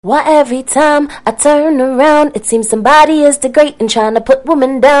Why every time I turn around, it seems somebody is degrading, trying to put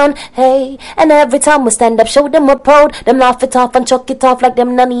women down, hey. And every time we stand up, show them we're proud, them laugh it off and chuck it off like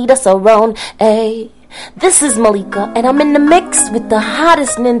them no need us around, hey. This is Malika, and I'm in the mix with the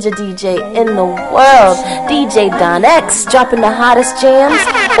hottest ninja DJ in the world, DJ Don X, dropping the hottest jams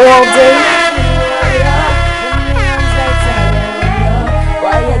all day.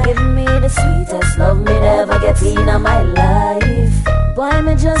 Why you giving me the sweetest love me never get in my life? Boy,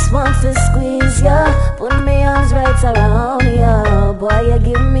 me just want to squeeze ya, put me arms right around ya. Boy, you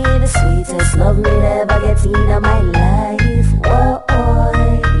give me the sweetest love me never get in my life. Whoa,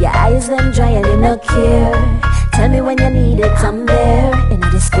 boy. Your eyes them dry and you no care. Tell me when you need it, I'm there. In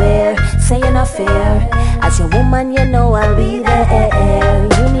the square, say you're not fair. As your woman, you know I'll be there.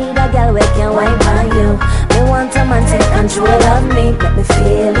 You need a girl where can wipe on you. Me want a man take control of me. Let me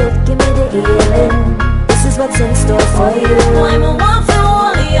feel it, give me the healing. This is what's in store for you. I'm a one for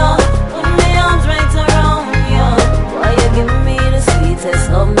all of you. Put my arms right around you. Boy, you give me the sweetest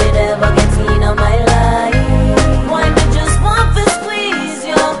love me never get in my life. Why me just want to squeeze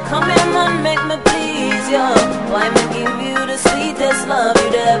you? Come here man, make me please you. Why me give you the sweetest love you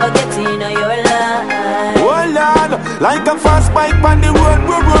never get in your life? Hold on, like a fast bike on the road,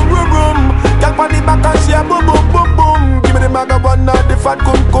 vroom, vroom, vroom, vroom. Girl on the back and she a boom, boom, boom, boom. Give me the magabon and the fat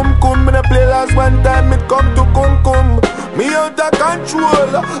cum, cum, cum. Me the play last one time, it come to cum, cum. Me out of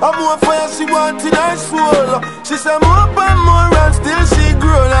control, I'm more fire she want in her soul. She say more and more and still she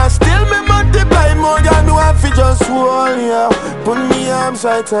grow. And still me multiply more than no one fi just hold ya. Put me arms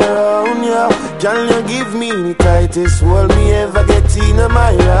right around ya. Girl you give me the tightest hold me ever get in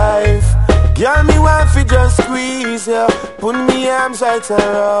my life. Girl, me want fi just squeeze ya. Put me arms right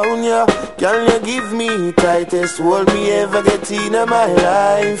around ya. Girl, you give me the tightest hold me ever get in my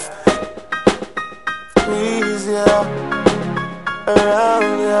life. Squeeze ya,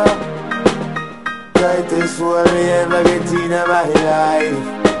 around ya. Tightest hold me ever get in my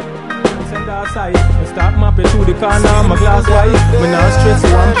life. Side. I start mapping through the corner, my glass white. When I stress,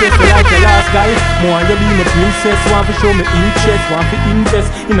 one face like the last guy. More you be my princess, want to show me interest, want to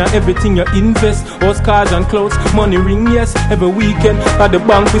invest in everything you invest. House, cars and clothes, money ring, yes. Every weekend at the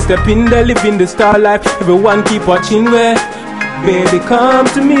bank we step in there, living the star life. Everyone keep watching where, baby come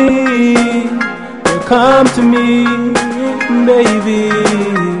to me, come to me, baby.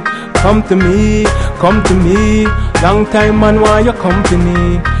 Come to me, come to me. Long time man want your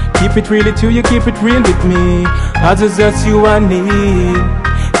company. Keep it really to you, keep it real with me. As it's just you I need.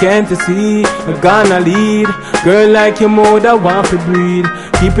 Can't you see, I'm gonna lead. Girl like your mother want to breathe.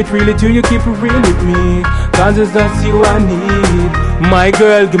 Keep it really to you, keep it real with me. Cause it's just you I need. My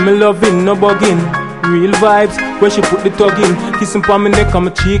girl, give me loving, no bugging. Real vibes, where she put the tug in. Kissing on my neck, on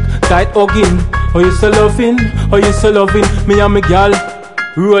my cheek, tight hugging. Oh you so loving, oh you so loving. Me and my girl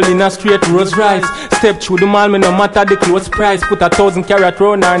rolling a straight Rolls Royce. Step through the mall, me no matter the clothes price. Put 1,000 carat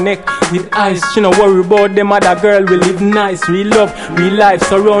round her neck with ice. She no worry about them other girl, we live nice. Real love, real life,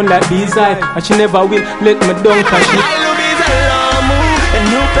 surround like these eyes. And she never will let me down cause she et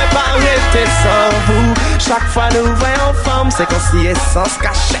nous peut pas rester sans vous. Chaque fois nous voyons femme, c'est qu'on s'y est sans se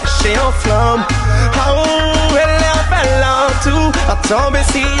cacher chez en flamme. Oh, elle est en belle tout, à tomber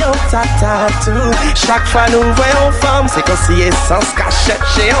si on tout. Chaque fois nous voyons femme, c'est qu'on s'y est sans se cacher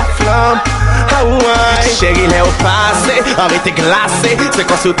chez en flamme. Oh ouais, chérie, l'est au passé, arrêtez glacé. C'est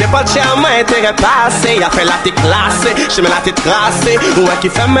qu'on sautait pas de charme, intérêt passé. Y'a fait la tête glacée, je me la tête tracée. Ouais, qui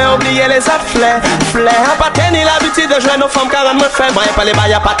fait mais oublier les afflets. Flair, pas tenir l'habitude de jouer nos femmes car elle me fait. Moi, pas les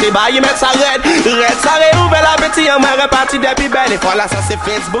bails, pas les bails, mettre ça red. Red, ça réouvre l'appétit, on m'a reparti depuis belle. Et voilà, ça c'est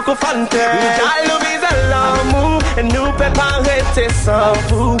Facebook ou Fanta. J'allais viser l'amour, et nous peut pas rester sans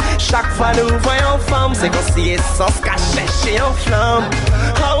vous. Chaque fois nous voyons femme, c'est qu'on s'y est sans se cacher chez en flamme.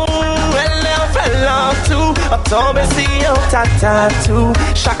 Oh, elle est en fait tout, on tombe si on tout.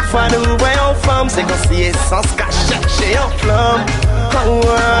 Chaque fois nous voyons femme, c'est qu'on s'y est sans se cacher chez en flamme. Oh,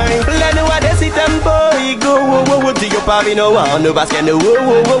 ouais. Let nous a décidé un boy, go, wow, wow, wow. Dis-yo pas vi no one, no basket no, wow,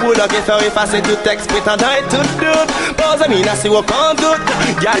 wow, wow, wow. L'homme faire effacer tout texte, prétendant et tout doute. Pose amis, n'a si ou qu'en doute.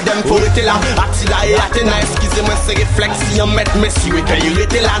 Y'a dem pour être là, Attila et Athéna. Excusez-moi, c'est réflexe, si on met messieurs et quand il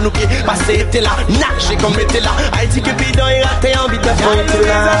était là, nous qui passé était là, nagé comme était là. Haïti que bidon et raté en bide de fond était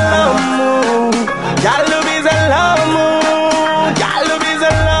là. Y'a le bise à l'amour, y'a le bise à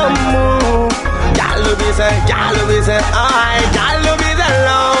l'amour. Y'a le bise, aïe, y'a le bise à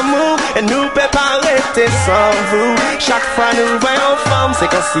l'amour. Et nous peut pas rester sans vous. Chaque fois nous voyons femme, c'est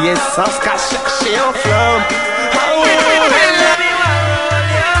qu'on s'y est sans se cacher chez en flamme. Oh,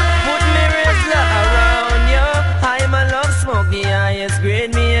 put me wrist around you. I'm a love smoke, the highest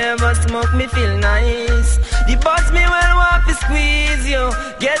grade me ever smoke, me feel nice. The boss me well walk want to squeeze you,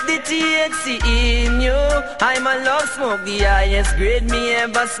 get the THC in you. I'm a love smoke, the highest grade me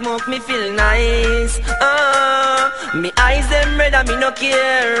ever smoke, me feel nice. Me eyes them red and me no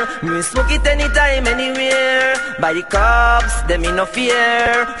care. Me smoke it anytime, anywhere. By the cops, them me no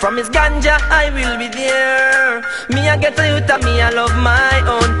fear. From his ganja, I will be there. Me I get to youth and me I love my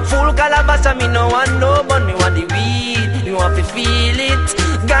own. Full calabash and me no want no bun. Me want the weed, you want to feel it.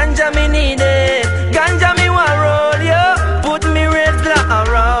 Ganja me need it, ganja me want roll yo. Put me red flag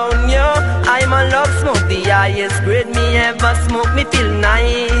around yo. I'm a love smoke, the highest grade me ever smoke, me feel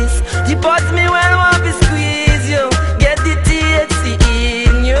nice. You put me well, want to squeeze you, get the THC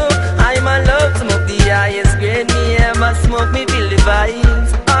in you. I'm a love smoke, the highest grade me ever smoke, me feel the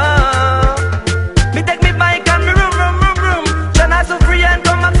vibes. Me take me bike and me room. Tryna so free and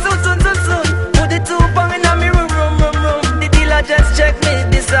come up soon. Put the 2 pound in me room. The dealer just check me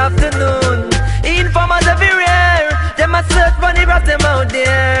this afternoon. Informers everywhere, them a search for the rats them out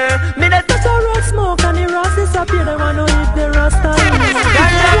there. Me that touch a road smoke and the rats disappear. They wanna hit the rasta.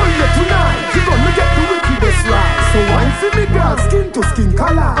 Tonight, you gonna get the wickedest right. So wine for me girl, skin to skin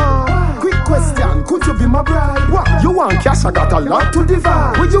color. Quick question, could you be my bride? What? You want cash? I got a lot to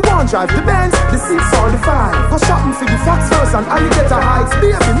divide. Would you want drive the Benz, the 645? Go shopping for the Fox first and alligator heights.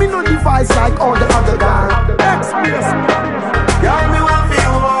 Baby, me no device like all the other guys. Express. Girl, me want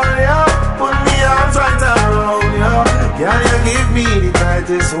feel all ya. Put me arms right around ya. Girl, you give me the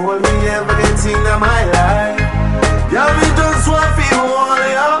tightest hold me ever get in my life. Girl, me just want feel all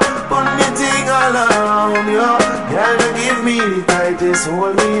ya. Put me thing all around ya. Girl, you give me the tightest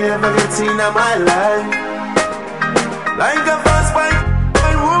hold me ever get in my life. Like a fast bike,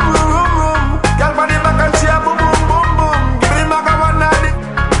 and room. Girl, body back and she a boom. Give me back a one night.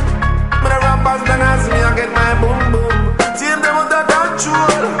 Me the rappers done as me, I get my boom. Team them under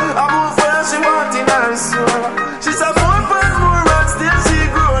control. I move where she want in her soul. She's a 4 5 more and still she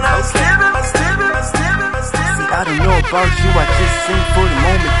grown. I'm stable. I don't know about you, I just sing for the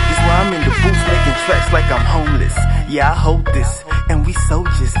moment. This why I'm in the booth making tracks like I'm homeless. Yeah, I hold this, and we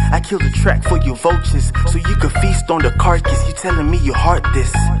soldiers. I kill the track for you vultures, so you could feast on the carcass. You telling me you heart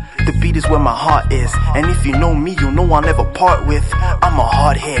this? The beat is where my heart is, and if you know me, you know I'll never part with. I'm a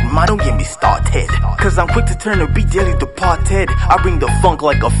hard head, man, don't get me started. Cause I'm quick to turn the beat daily departed. I bring the funk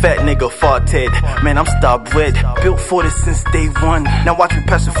like a fat nigga farted. Man, I'm star bred, built for this since day one. Now watch me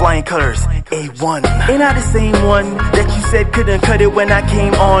pass with flying colors, A1. Ain't I the same one that you said couldn't cut it when I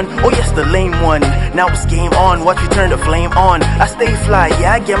came on? Oh yes, the lame one. Now it's game on, watch me turn the flame on. I stay fly,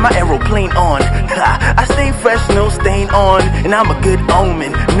 yeah, I get my aeroplane on. I stay fresh, no stain on. And I'm a good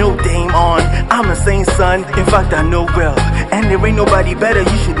omen, no dame on. I'm a sane son, in fact I know well. And there ain't nobody better,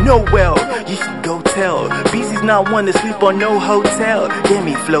 you should know well. You should go tell, BC's not one to sleep on no hotel. Damn,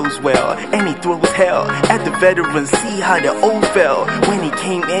 he flows well, and he throws hell at the veterans, see how the old fell. When he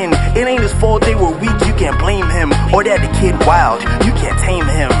came in, it ain't his fault they were weak, you can't blame him. Or that the kid wild, you can't tame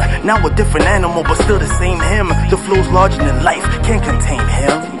him. Now a different animal, but still the same him. The flow's larger than life, can't contain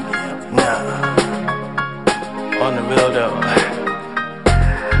him. Nah, on the real though,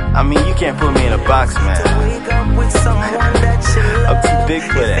 I mean, you can't put me in a box, man. To wake up with someone that you love. I'm too big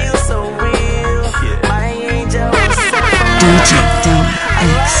for that. It feels so real. Yeah. My angel is so DJ I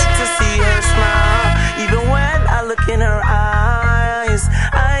like to see her smile. Even when I look in her eyes,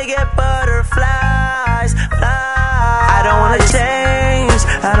 I get butterflies. I don't wanna change.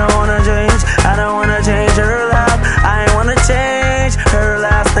 I don't wanna change. I don't wanna change her love. I wanna change her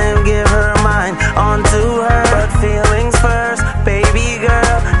last name, give her mine onto her. But feelings first, baby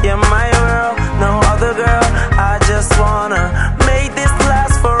girl. You're my world, no other girl. I just wanna make this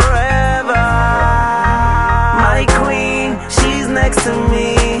last forever. My queen, she's next to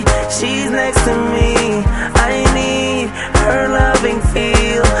me. She's next to me. I need her loving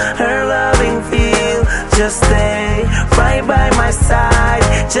feel, her loving feel. Just stay right by my side.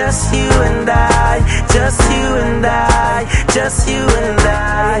 Just you and I, just you and I, just you and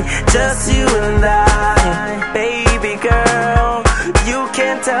I, just you and I. Baby girl, you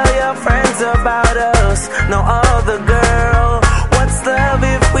can't tell your friends about us, no other girl. What's love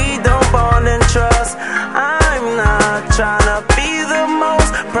if we don't bond and trust? I'm not tryna be the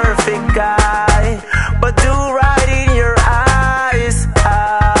most perfect guy, but do right in your eyes,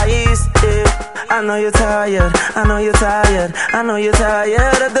 yeah. I know you're tired, I know you're tired, I know you're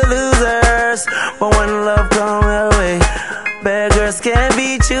tired of the losers. But when love comes your way, beggars can't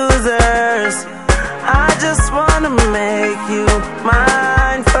be choosers. I just wanna make you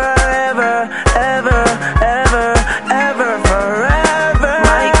mine forever, ever, ever, ever, forever.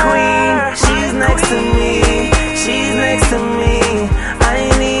 My queen, she's next to me, she's next to me. I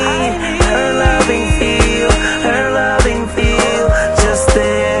need her loving feel, her loving feel.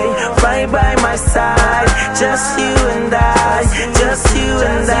 just you and I, just you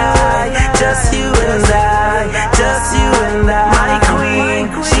and I, just you and I, just you and I. My queen,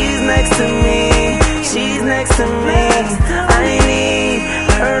 she's next to me, she's next to me. I need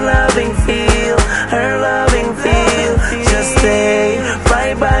her loving feel, her loving feel. Just stay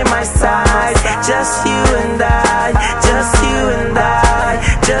right by my side, just you and I, just you and I,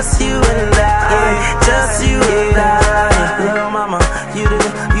 just you and I, just you and I. Little mama, you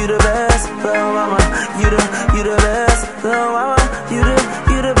the best. Little mama, you the best. Little mama, you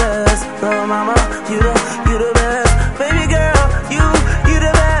the best. Little mama, you the best. Baby girl, you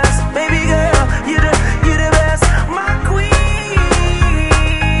the best. Baby girl, you the best. My queen,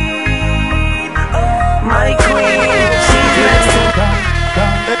 oh my queen, she's next to me.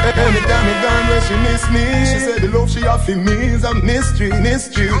 Anytime I'm gone when she miss me, she said the love she offer me is a mystery. Hold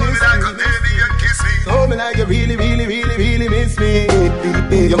me like a baby and kiss me. Hold me like you really miss me.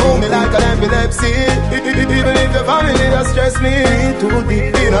 You hold me like an epilepsy. Even if your family that stress me, too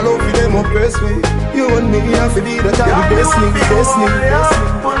deep in a love for them oppress me. You and me have to be the type of destiny.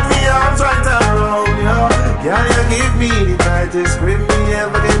 Put me arms right around you. Girl, you give me the tightest grip me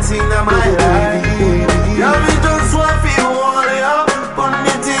ever get in my life. Girl, me just want to hold you. Put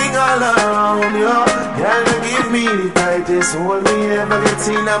me thing all around you. Girl, you give me the tightest hold me ever get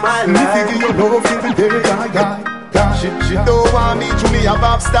in my life. Me thinking you love every day, She don't want me to me a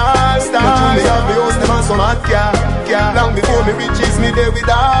pop star. But to me have the host them and some hot car. Long before me riches me there with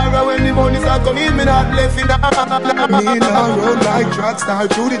her. When the money start coming me not left in her. Me now run like track star.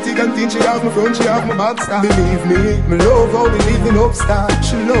 Through the thick and thin she have my front, she have my back star. Believe me love how we living upstart.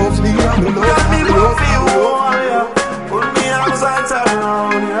 She loves me and me love her. Put me arms right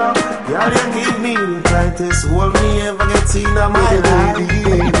around you. Girl, you give me the tightest hold me ever get in my life.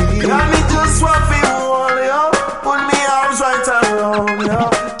 Girl, me just want to hold you. Put me arms right around you.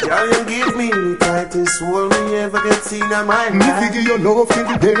 Girl, you give me the tightest hold me ever get in my life. Me figure your love till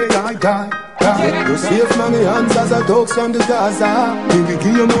the day I die. You safe from my hands as a dog from the Gaza. Me will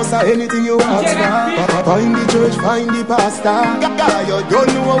give you most of anything you ask for. Find the church, find the pastor. You don't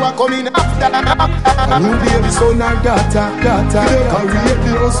know what coming after. A new baby son or daughter. Create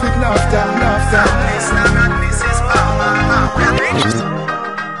the house with laughter. This is Mama.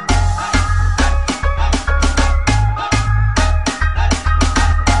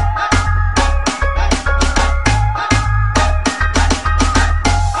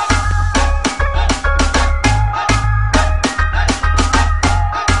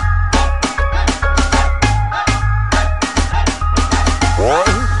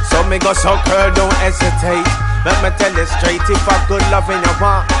 Me go so girl, don't hesitate. Let me tell you straight, if I good loving you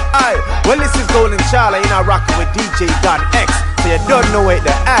want. Aye, well this is Golden Charlie, and I rock with DJ Don X. So you don't know it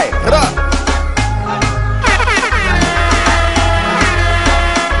there, aye.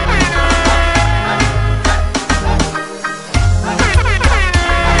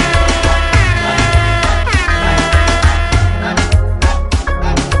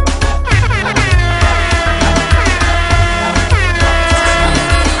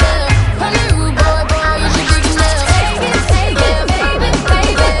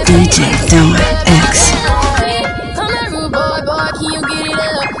 DJ Don X. Come here, rude boy, can you get it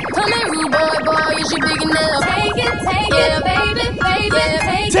up? Come here, rude boy, is you big enough? Take it, baby, take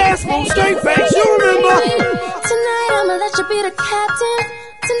it. Dance move, straight face, you remember? Tonight I'ma let you be the captain.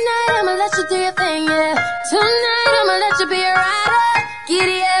 Tonight I'ma let you do your thing, yeah. Tonight I'ma let you be a rider.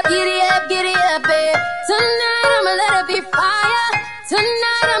 Giddy up, babe. Tonight I'ma let it be fire.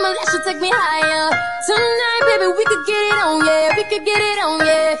 Tonight I'ma let you take me higher. Tonight, baby, we could get it on, yeah. We could get it on,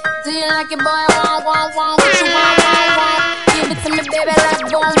 yeah. Do you like it, boy? Want, what you want. Give it to me, baby, like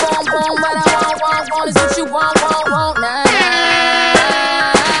boom. What I want is what you want, nah.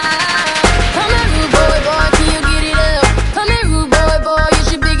 Come here, rude boy, can you get it up? Come here, rude boy, is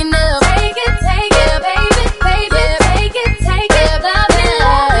you big enough? Take it, baby, take it,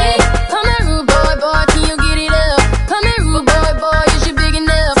 love it. Come here, rude boy, can you get it up? Come here, rude boy, is you big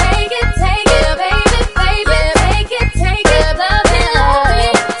enough? Take it, baby, take it, love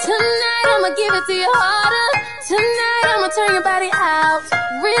it. Tonight I'ma give it to you harder. Tonight I'ma turn your body out.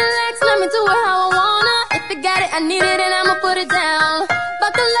 Relax, let me do it how I wanna. If you got it, I need it, and I'ma put it down.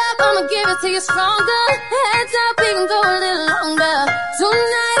 Buckle up, I'ma give it to you stronger. Heads up, even go a little longer.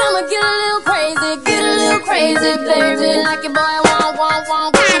 Tonight I'ma get a little crazy, baby. Like it, boy, want,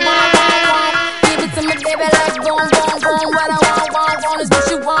 what you want. Give it to me, baby, like boom. What I want is what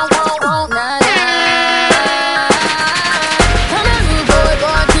you want, nah. Come here, rude boy,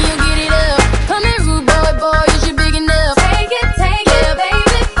 can you get it up? Come here, rude boy, is you big enough? Take it, baby,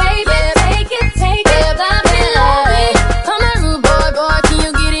 take it, love it. Come here, rude boy, can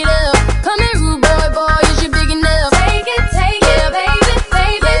you get it up? Come here, rude boy, is you big enough?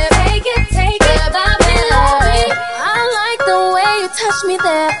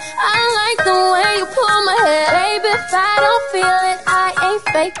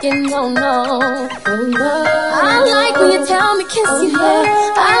 faking, no, no. I like when you tell me kiss you here.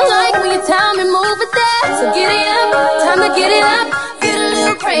 I like when you tell me move it there. So get it up, time to get it up. Get a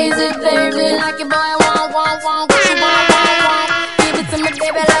little crazy, baby, like your boy want, what you want. Give it to me,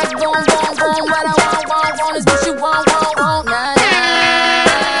 baby, like boom. What I want is what you want, nah, nah.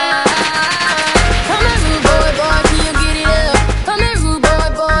 Come here, rude boy, can you get it up? Come here, rude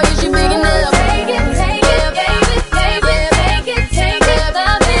boy, is you big enough? Take it, baby, take it, baby.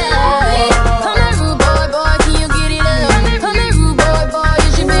 Come here, rude boy, can you get it up? Come here, rude boy,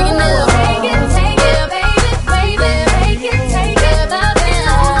 is you big enough? Take it, baby, take it, baby.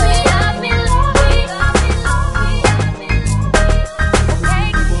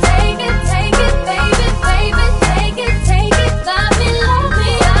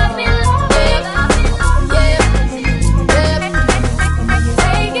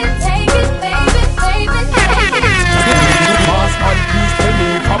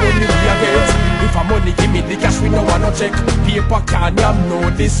 Money, give me the cash, we no want no check. Paper can yam, no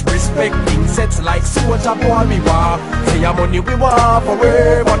disrespect. Insets like soldier boy, we war. Say your money we want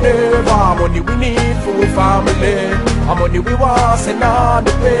forever, never. Money we need for family. A money we want, send on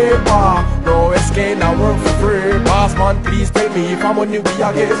the paper. No SK, now work for free. Boss man, please tell me if a money we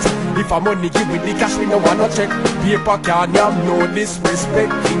a get. If a money, give me the cash, we no want no check. Paper can yam, no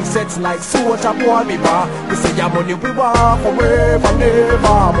disrespect. Insets like soldier boy, we war. We say your money we want forever,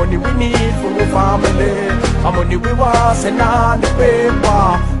 never. Money we need for family. A money we want, send on the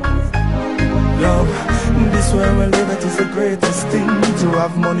paper. Yo, this way we live, it is the greatest thing. To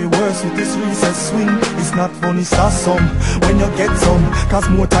have money worse with this recess swing. It's not funny, start some when you get some. Cause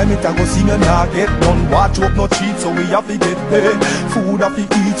more time it a go see me not get done. Watch up no cheat, so we have to get paid. Food have to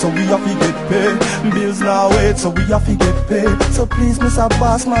eat, so we have to get paid. Bills now wait, so we have to get paid. So please, Mr.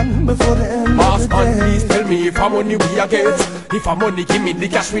 Bossman, before the end Boss of the man, day, please tell me if a money we a get. If a money, give me the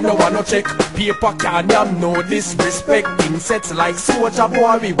cash, we no want no check. Paper can yam, no disrespect. Insets like soldier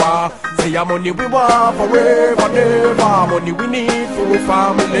boy, we war. Say a money we want forever, never. Money we need for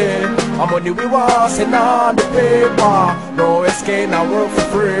family. A money we want, send on the paper. No SK, now work for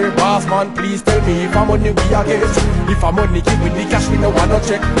free. Boss man, please tell me if a money we a get. If a money, give me the cash, we no want no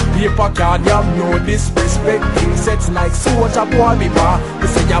check. Paper can yam, no disrespect. Insets like soldier boy, we war. We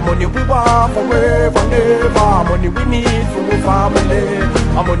say a money we want forever, never. Money we need for family.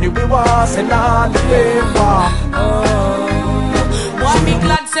 A money we want, send on the paper. Boy, me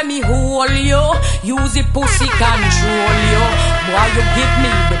glad say me hold you. Use the pussy control you. Boy, you give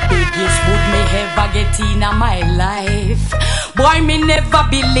me the biggest food me ever get in my life. Boy, me never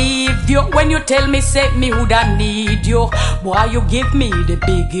believe you when you tell me say me woulda need you. Boy, you give me the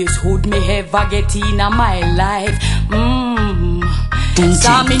biggest hood me ever get in my life.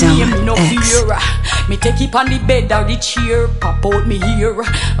 Saw me name no fear. Me take it on the bed or the chair. Pop out me here.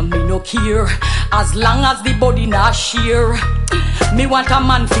 Me no care. As long as the body not share. Me want a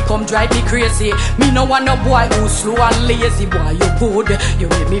man fi come drive me crazy. Me no want no boy who's slow and lazy. Boy, you good, you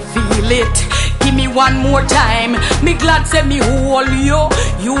make me feel it. Give me one more time. Me glad say me hold you.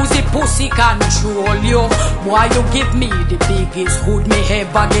 Use the pussy control you. Boy, you give me the biggest hood me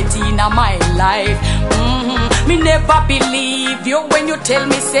ever get in my life. Me never believe you when you tell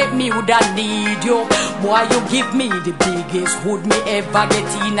me say me woulda need you. Boy, you give me the biggest hood me ever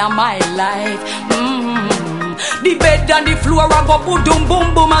get in my life. The bed and the floor I go boom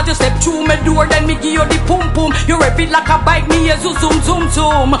boom boom. As you step through my door, then me give you the pum pum. You rev it like a bike, me a zoom zoom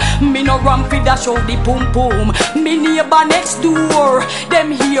zoom. Me no ramp it dash out the pum pum. Me neighbor next door,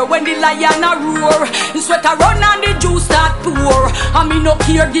 them here when the lion a roar. Sweat a run and the juice start pour. And me no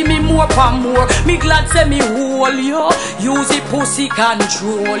care, give me more for more. Me glad say me hold you. Use the pussy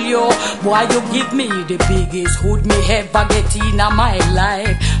control you. Boy, you give me the biggest hood me ever get in my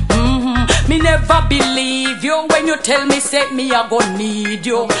life. Me never believe you when you tell me say me I gon' need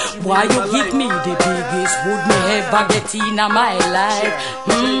you. Why you give me the biggest hood me ever get in my life?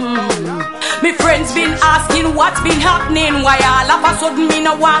 Me friends been asking what's been happening. Why all of a sudden me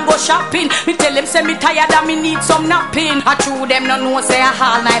no want go shopping? Me tell them say me tired and me need some napping. I true them no know say I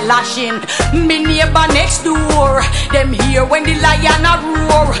all night lashing. Me neighbor next door, them here when the lion a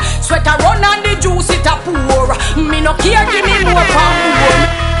roar. Sweat a run and the juice it a pour. Me no care, give me more for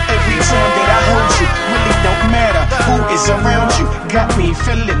more. Every time that I hold you, really don't matter who is around you. Got me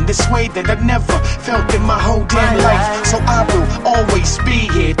feeling this way that I never felt in my whole damn life. So I will always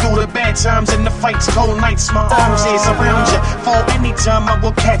be here through the bad times and the fights, cold nights. My arms is around you. For any time I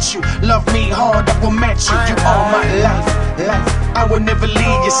will catch you. Love me hard, I will match you. You are my life. I will never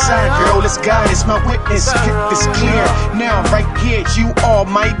leave your side, girl. This God is my witness. Get this clear. Now, right here, you are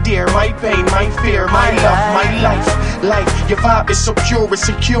my dear, my pain, my fear, my love, my life. Life, your vibe is so pure and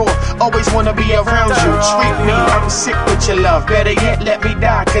secure. Always wanna be around you. Treat me, I'm sick with your love. Better yet, let me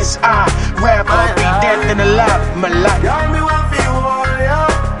die, cause I'd rather be dead than alive. My life. Y'all me want to warrior.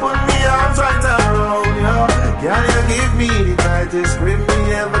 Put me arms right around you. Can you give me the tightest grip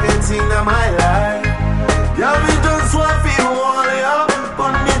me ever get in my life? Y'all me just want to warrior.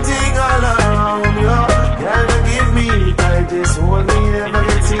 Put me thing all around you. Can you give me the tightest hold me ever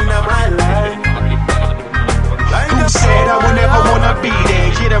get in my life? Who said I would never wanna be there?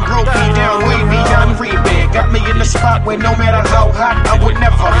 You done broke me down way beyond rebate. Got me in the spot where no matter how hot, I would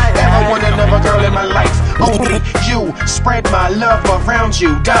never, ever want another girl in my life. Only you, spread my love around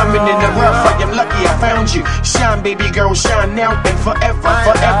you. Diamond in the rough, I am lucky I found you. Shine, baby girl, shine now and forever,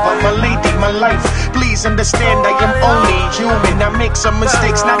 forever. My lady, my life, please understand I am only human. I make some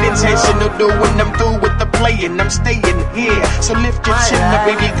mistakes, not intentional. When I'm through with the playing, I'm staying here. So lift your chin up,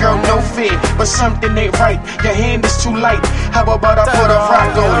 baby girl, no fear. But something ain't right, your hand is too light. How about I put a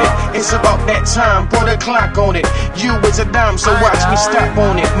rock on it? It's about that time, put a clock on it. You is a dime, so watch me stop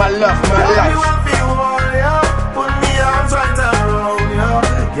on it. My love, my life. Put me arms right around you.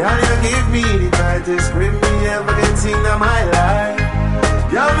 Can you give me the tightest grip me ever get in my life?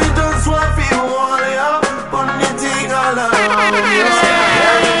 Yeah, we just want to warrior. Put me thing all around you.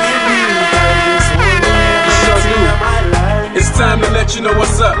 Can you give me the tightest hold me ever get in my life? It's time to let you know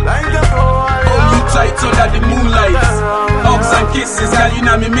what's up. Hold you tight under the moonlight. Hugs and kisses, girl, you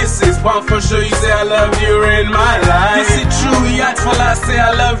know me missus. One for sure you say I love you in my life. This is true, yet for last say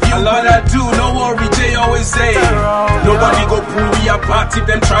I love you, but I do. No worry, Jay always say nobody go pull me apart if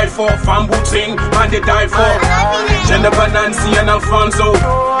them try for fambu thing, man they die for. Jennifer, Nancy and Alfonso.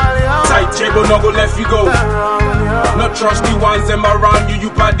 Tight Chego, no go left you go. No trust the ones them around you, you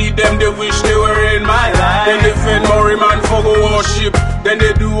party them, they wish they were in my life. Then they fed more man for go worship. Then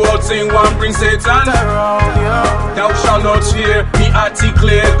they do all thing, one bring Satan. Thou shalt not fear, me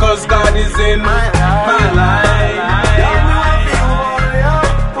articulate, cause God is in my life.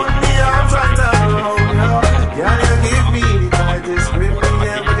 Put me arms right around you. Can you give me the tightest grip me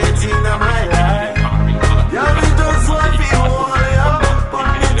ever get in my life? Yeah, we just want to warrior. Put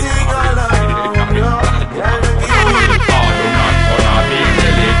me thing all around you. Can you give me the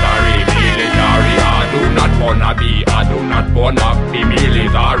I do not wanna be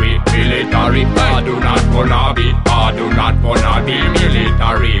military. I do not wanna be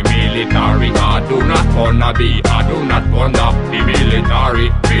military. I do not wanna be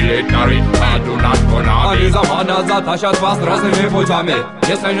military. I do not wanna be. Они заманят, затащат вас разными путями.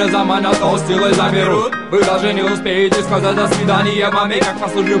 Если не заманят, то силой заберут. Вы даже не успеете сказать до свидания маме, как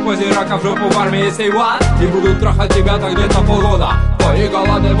послужил позирака в жопу в армии сейва. И будут трахать тебя так где-то полгода. Твои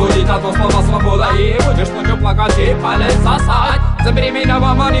голодный будет от слова свобода. И будешь ночью плакать и палец сосать. Забери меня,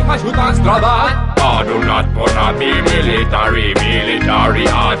 мама, не хочу так страдать. I do not wanna be military. I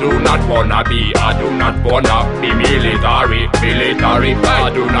do not wanna be military. I do not wanna be military. I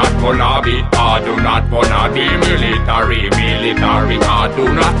do not wanna be military.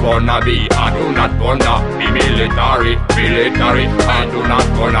 I do not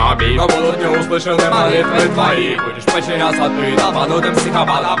wanna be. Но будут неуслышаны молитвы твои. Будешь подчиняться ты долбанутым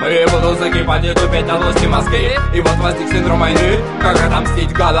психопатам. И будут закипать и тупеть на злости мозги. И вот возник синдром войны. Как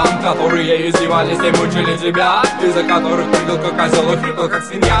отомстить гадам, которые издевались и мучили тебя, из-за которых прыгал как козел и хрипел как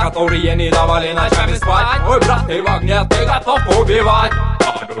свинья, которые не давали ночами спать. Ой, брат, ты в огне, ты готов убивать. I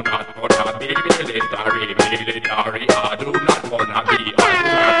do not wanna be military. I do not wanna be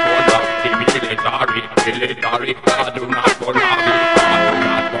military. I do not wanna be military.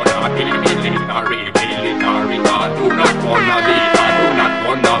 I do not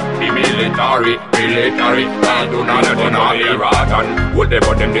wanna be military. I do not wanna be rotten.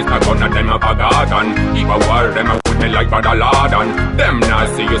 Whatever them this not gonna them a forgotten. If a war them a put me like Brother Laden. Them not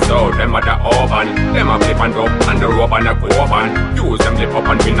see you so, them a the oven. Them a flip and rope and the rope and a coven. Use them lift up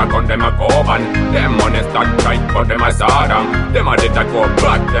and win a gun, them a coven. Them honest that right, but them a Saddam. Them a dead that go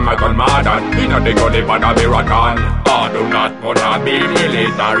black, them a gun modern. We know they go live and a be rotten. I do not wanna be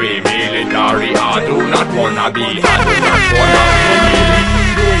military. I do not wanna be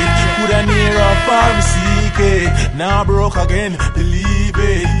Coulda near a pharmacy, now broke again, believe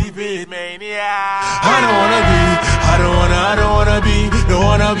it, maniac. I don't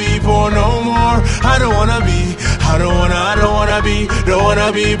wanna be poor no more. I don't wanna be I don't wanna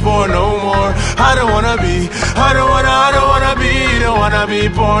be poor no more. I don't wanna be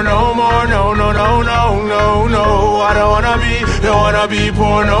poor no more. No. I don't wanna be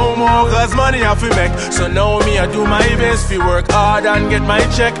poor no more. Cause money I fi make. So now me I do my best fi work hard and get my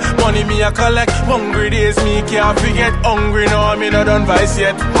check. Money me I collect. Hungry days me can't forget. Hungry now me not done vice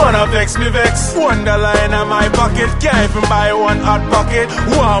yet. Wanna vex me vex. $1 in my pocket. Can't even buy one hot pocket.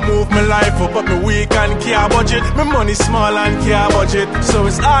 Wanna move my life up but me weak and can't budget. My money small and can't budget. So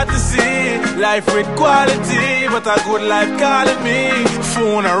it's hard to see life with quality, but a good life calling me.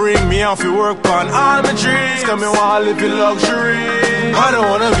 Phone a ring me off you work on all my dreams. Cause me wanna live in luxury. I don't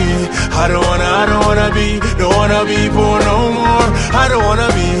wanna be poor no more. I don't wanna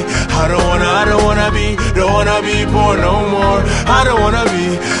be poor no more. I don't wanna be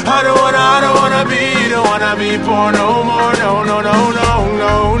poor no more.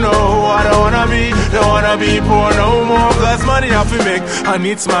 No. I don't wanna be poor no more. Cause money I fi make and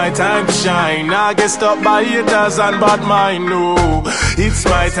it's my time to shine. Now get stopped by haters and bad mind. No, it's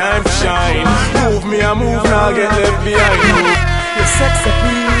my time to shine. Move me, I move, now get left behind. You sex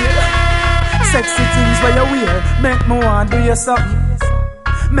appeal, sexy things where you wear. Make me want do you something.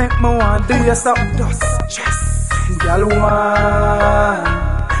 Make me want do you something. Just yes. Girl one.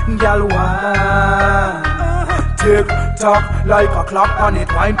 Tick tock like a clock on it.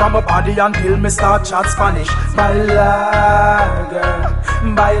 Wine from my body until me start chat Spanish. Baila, girl.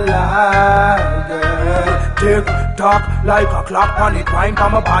 Tick tock like a clock on it. Wine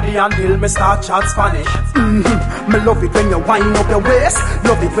from my body until me start chat Spanish. Me love it when you wind up your waist.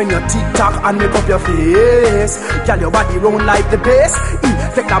 Love it when you tick tock and make up your face. Girl, your body round like the bass.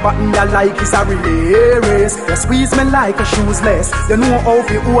 Take that button you like it's a relay race. You squeeze me like a shoeless. You know how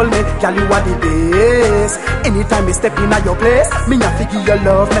to hold me, girl, you are the best. Anytime you step in at your place, me a figure your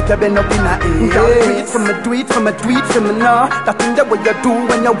love, make you bend up in a ace. Girl, do it for me now. That thing that what you do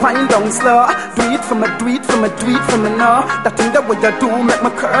when you wind down slow. Do it for me now. That thing that what you do make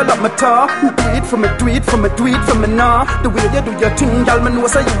me curl up my toe. Do it for me now. The way you do your thing, girl, me know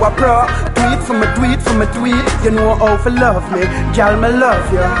say you a pro. Do it for me. You know how to love me, girl, me love.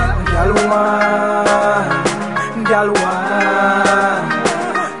 Girl one.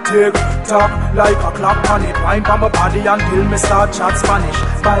 Tick tock like a clock on it. Wine from my body until me start chat Spanish.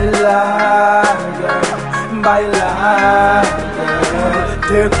 Baila, girl.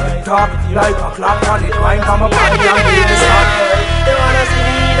 Tick tock like a clock on it. Wine from my body until me start. They wanna see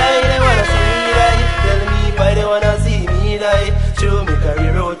me die. Tell me why they wanna see me die. Show me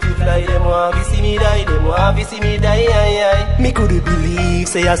career out to fly. Them want to see me die. Me couldn't believe,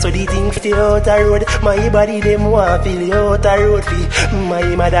 say I saw the thing fit out a road. My body them want feel you out a road fee.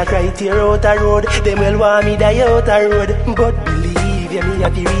 My mother cry tear out a road. Them well want me die out a road. But believe you, me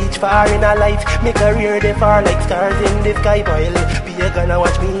have to reach far in a life. My career they far like stars in the sky. While be gonna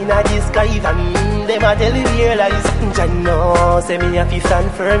watch me in a disguise. And them a tell you realize. Jah know, say me have to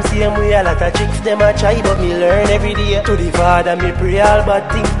stand firm. Same way a lot of chicks them a try, but me learn every day. To the Father me pray all bad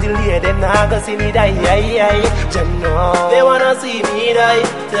things delay. Them not gonna see me die. Jah know they wanna see me die.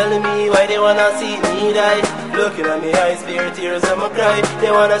 Tell me why they wanna see me die. Looking at me eyes, fear tears I'ma cry.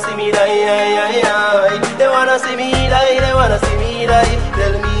 They wanna see me die. They wanna see me die.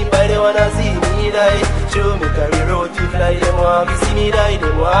 Tell me why they wanna see me die. Show me career road to fly. Them want to see me die.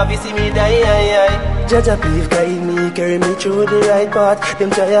 Jaja please guide me, carry me through the right path.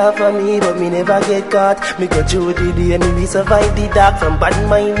 Them try for me, but me never get caught. Me go through the day, me we survive the dark. From bad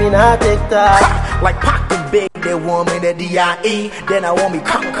mind, me not take that. Like Pac and Big, they want me the D.I.E. Then I want me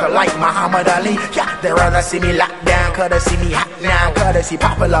conquer like Muhammad Ali. Yeah, they rather see me locked down, cause they see me hot now. Cause they see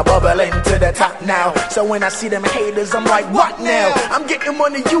popular bubbling to the top now. So when I see them haters, I'm like, what now? I'm getting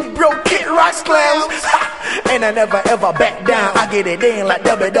money, you broke Kid Rock's clowns. And I never ever back down. I get it in like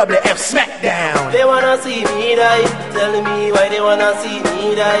WWF SmackDown. They wanna see me die. Tell me why they wanna see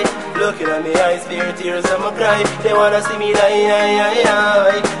me die. Looking at me eyes, fear tears I'ma cry. They wanna see me die.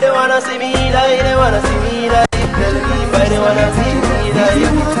 They wanna see me die. Tell me why they wanna see me die.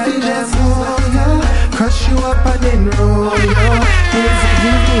 Just hold ya, crush you up and then roll ya. Music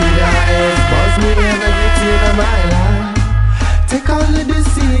give me the highest buzz me ever get in my life. Take all of the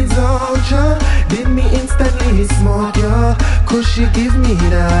seeds out ya, then me instantly smoke ya. Cause she give me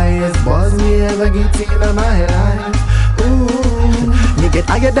the highest buzz me ever get in my life. Ooh, me get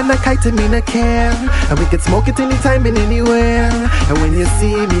higher than a kite and me no care. And we can smoke it anytime and anywhere. And when you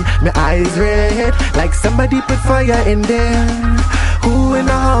see me, my eyes red, like somebody put fire in there. Who in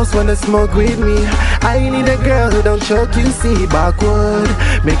the house wanna smoke with me? I need a girl who don't choke you, see backward.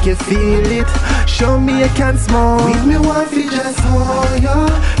 Make you feel it, show me you can smoke. With me one fi just hold ya,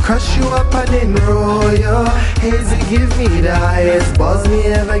 crush you up and then roll you. Hazy give me the highest buzz me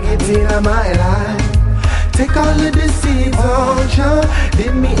ever get in my life. Take all of the seeds out ya,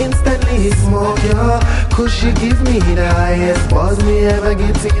 then me instantly smoke ya. Cause you give me the highest buzz me ever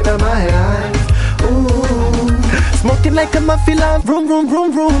get in my life. Ooh. Smoking like a mafia, vroom, vroom,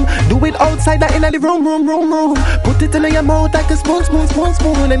 vroom, vroom. Do it outside or in the room, room, room, room. Put it in your mouth like a spoon, spoon, spoon,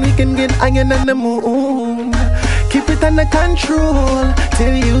 spoon. And we can get higher than the moon. Keep it under control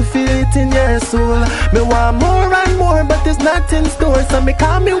till you feel it in your soul. Me want more and more, but there's not in store. So me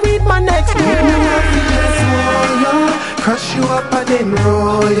call me with my next door. Me want to just roll ya, crush you up and then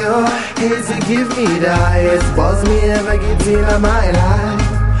roll ya. Hazy give me the highest buzz me ever get in my life.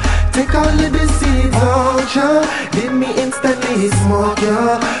 Take all of the seeds out ya, then me instantly smoke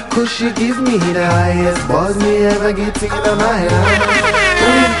ya. Cause you give me the highest buzz me ever get in my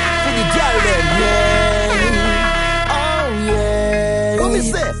life.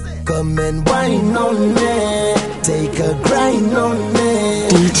 Come and wine on me, take a grind on me.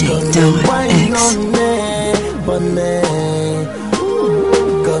 DJ Don X. On me.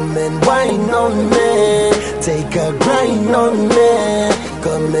 Come and wine on me, take a grind on me.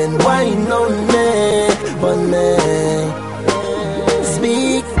 Come and wine on me, on me.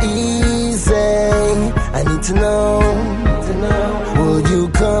 Speak easy, I need to know. Would you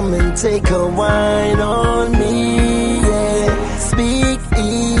come and take a wine on me? Yeah. Speak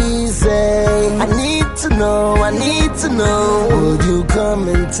easy, I need to know, I need to know. Would you come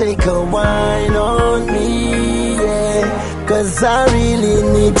and take a wine on me? Yeah. Cause I really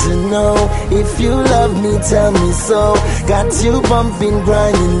need to know. If you love me, tell me so. Got you bumping,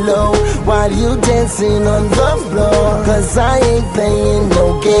 grinding low while you dancing on the floor. Cause I ain't playing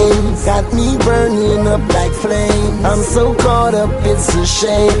no games. Got me burning up like flame. I'm so caught up, it's a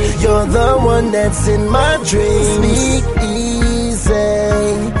shame. You're the one that's in my dreams. Speak easy,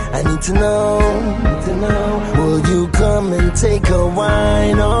 I need to know. Will you come and take a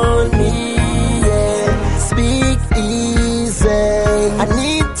wine on me? Yeah. Speak easy, I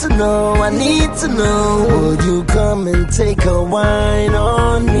need to know, I need to know. Would you come and take a wine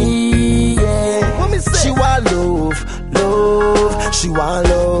on me? Yeah. She want love, love. She want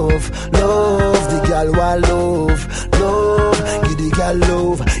love, love. The girl want love, love. Give the girl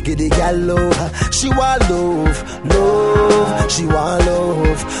love, give the girl love. She want love, love. She want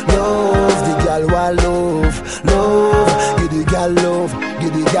love, love. The girl want love, love. Give the girl love,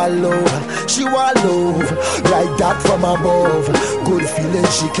 give the girl love. She want love, like that from above. Good feeling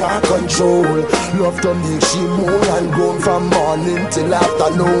she can't control. Love to make she moan and groan from morning till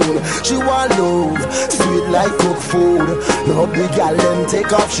afternoon. She want love, sweet like cooked food. Love the girl them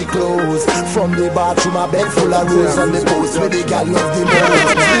take off she clothes. From the bathroom a bed full of roses on the post where the girl love the most.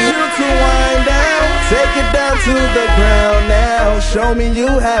 You to wind down, take it down to the ground now. Show me you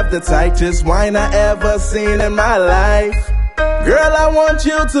have the tightest wine I ever seen in my life. Girl, I want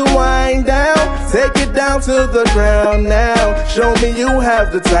you to wind down, take it down to the ground now. Show me you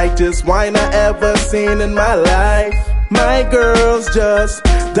have the tightest wine I ever seen in my life. My girl's just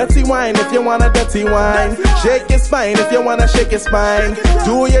dirty wine if you want a dirty wine. Shake your spine if you wanna shake your spine.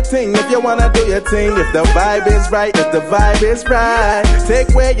 Do your thing if you wanna do your thing. If the vibe is right, if the vibe is right.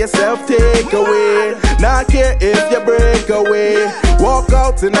 Take away yourself, take away. Not care if you break away. Walk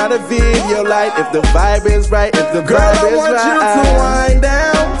out and out a video light. If the vibe is right, if the vibe is right. Girl, I want you to wind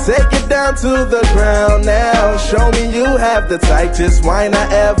down, take it down to the ground now. Show me you have the tightest wine I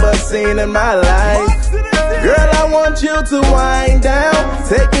ever seen in my life. Girl, I want you to wind down,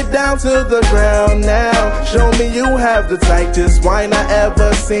 take it down to the ground now. Show me you have the tightest wine I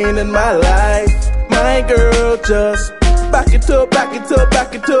ever seen in my life. My girl, just back it up, back it up,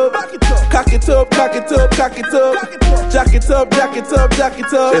 back it up. Cock it up, cock it up, cock it up. Jack it up, jack it up, jack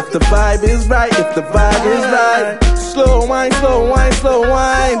it up. If the vibe is right, if the vibe is right. Slow wine, slow wine, slow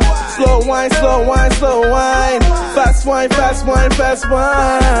wine. Slow wine, slow wine, slow wine. Fast wine, fast wine, fast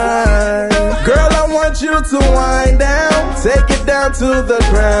wine. Girl, I want you to wind down, take it down to the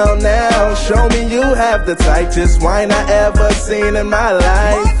ground now. Show me you have the tightest wine I ever seen in my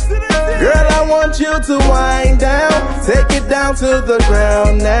life. Girl, I want you to wind down, take it down to the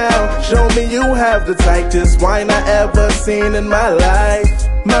ground now. Show me you have the tightest wine I ever seen in my life.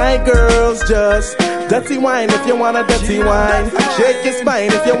 My girl's just dirty wine if you want a dirty wine. Shake your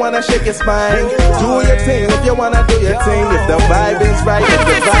spine if you wanna shake your spine. Do your thing if you wanna do your thing. If the vibe is right, if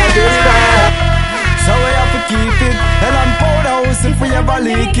the vibe is right. So we have to keep it and on powderhouse if we ever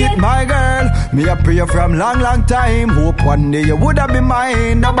leak it. My girl, me a pray from long, long time. Hope one day you woulda be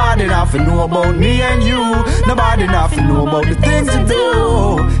mine. Nobody nothing know about me and you. Nobody nothing know about the things you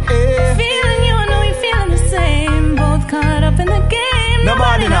do. Feeling you, I know you're feeling the same. Both caught up in the game.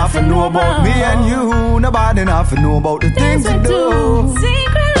 Nobody nothing nothing know about me and you. Nobody nothing know about the things we do.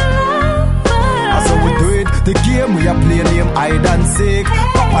 Secret lovers. So we do it. The game we are playing name hide and seek.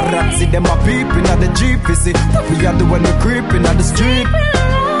 Paparazzi them a peeping at the Jeep. You see what we are doing, we creeping at the street. Secret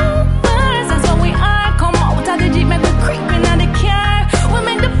lovers. That's what we are. Come out of the Jeep, make we creeping at the car. We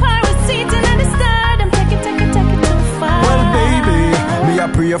make the pirate seats and the star. Them take it too far. Well, baby, me a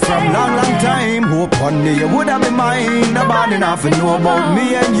pray from long time. Hope one day you would have been mine. Nobody nothing know about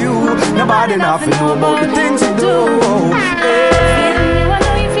me and you. Nobody nothing know about the things we do.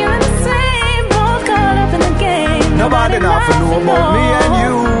 Nobody nothing know about me and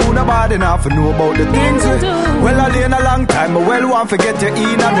you. Nobody nothing know about the things we do. Well, I lay in a long time, but well, one forget you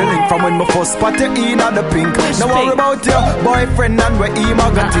in on the link. From when my first spot you in on the pink. Now worry about your boyfriend and where he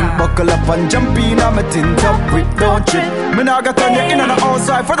got think. Buckle up and jump in on my tint up quick, don't trip. Me now got turn you in on the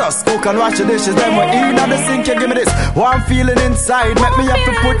outside for us. Cook and wash the dishes, then we're in on the sink. You give me this, one feeling inside. Make me have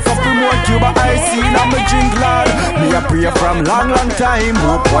to put fucking more Cuba ice in on my drink, lad. Me a pray from long time.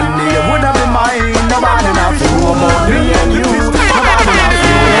 Hope one day you would have been mine. Nobody nothing know about me and you. Nobody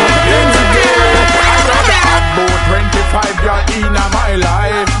nothing know about the things we do. About 25 years in my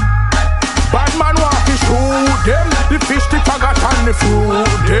life. Bad man want to shoot them. The fish the forgot and the fruit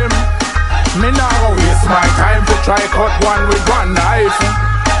them. Me now go waste my time to try cut one with one knife.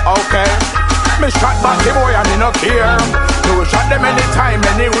 Okay. Me shot back the boy and me no care. No shot them anytime,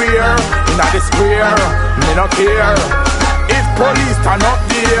 anywhere. In the square, me no care. If police turn up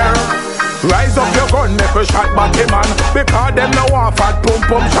there, rise up your gun, make a shot back the man. Because them no want fat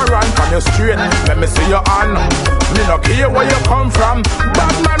pump Sharon. From your straight, let me see your hand. Me no care where you come from.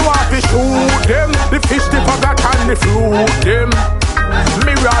 Bad man want to shoot them. The fish the forgot and the fruit them.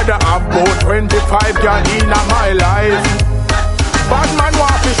 Me rather have about 25 girl in my life. Bad man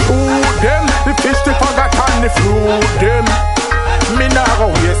want to shoot them. The fish the forgot and the fruit them. Me nah go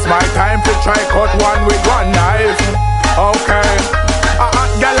waste my time to try cut one with one knife. Okay. A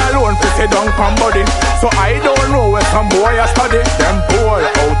hot gal alone to sit down from body. So I don't know where some boy a study. Them boy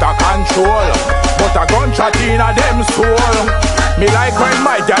out of control, but a gunshot in a them soul. Me like when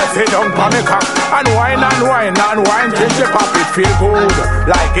my gal sit down from me cock and wine till she pop it feel good,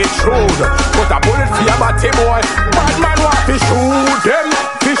 like it should. But a bullet for your body boy. Bad man want to shoot them.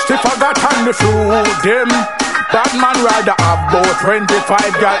 Fish the forgot and the fruit them. Bad man rather have about 25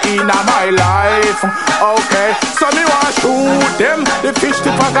 girl in my life. Okay, so me want shoot them. The fish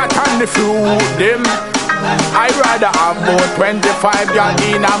the forgot and the fruit them. I rather have about 25 girl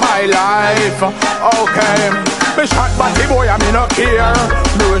in my life. Okay, me shot back the boy and me no care.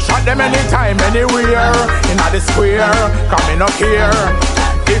 Me will shot them anytime, anywhere. In the square, cause me no care.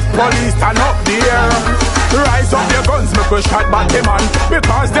 If police turn up there, rise up your guns, make a shot back the man.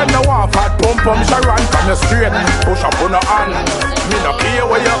 Because them no want fat pump Sharon. From your straight, push up on the hand. Me no care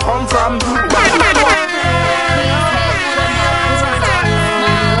where you come from.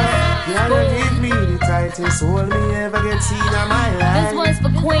 Give me the tightest hold me ever get seen in my life. This one's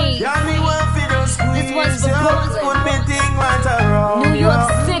for Queens. Yeah, me want for those squeeze. This one's for Brooklyn. Put me thing right around. New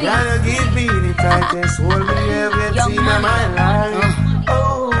York City. Gotta give me the tightest hold me ever get seen in my life.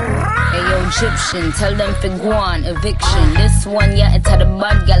 Ayo, Egyptian, tell them for guan, eviction. This one, yeah, it's had a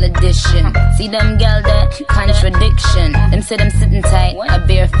bad gal edition. See them gal that contradiction. Them say them sitting tight, I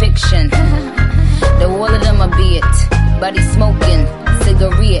bear fiction. The whole of them a beat, body smoking,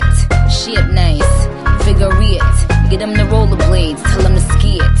 cigarette, shape nice, figure it. Get them the rollerblades, tell them to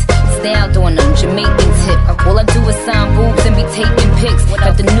ski it. Stay out on them, Jamaican tip. All I do is sign boobs and be taking pics.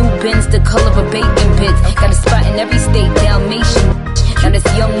 Got the new Benz, the color of bacon bits. Got a spot in every state, Dalmatian. Now this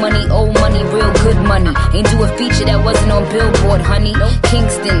young money, old money, real good money. Ain't do a feature that wasn't on Billboard, honey.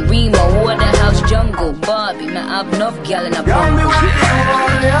 Kingston, Remo, Waterhouse, Jungle, Bobby. Man, I've enough gal in a bumble.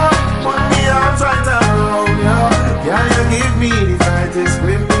 Put me arms right around you. Girl, you give me the tightest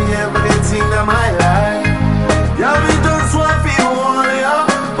grip me ever get seen in my life. Girl, me just want to hold you.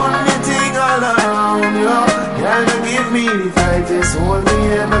 Put me thing all around you. Girl, you give me the tightest hold me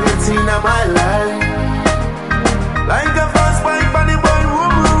ever get seen in my life. Like a fast bike on the boy,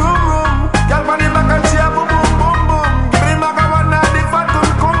 room, room, room, room. Girl, on the back and she a boom, boom, boom, boom. Give me back a one and the fat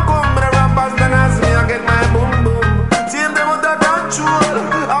come. But the rappers then ask me I get my boom, boom. See them with the control.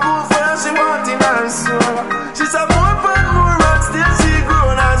 I move where she want in her soul. She said more fun, more and still she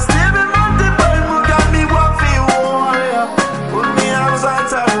grown. And still be multiple, more got me walk for you, yeah. Put me arms right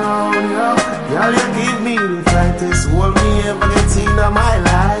around you. Girl, you give me the tightest hold me ever get seen in my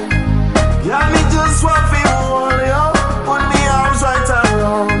life. Girl, me just want for you. Put me arms right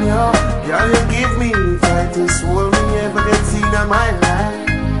around you. Girl, you give me the tightest hold me ever get seen in my life.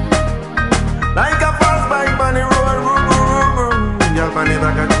 Like a fast bike on the road, vroom, vroom, vroom. Girl, on the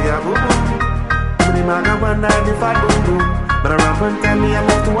back a clear boom boom. The maga one and the fat boom boom. But I rap and tell me I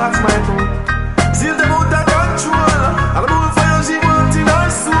love to watch my boom. Still them out of control. I'm moving for you, she wants in her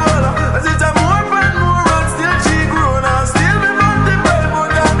soul. As it's a more and more and still she grown. And still me multiply, but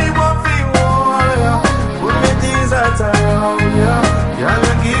got me one thing more. Put me things out around, yeah. Y'all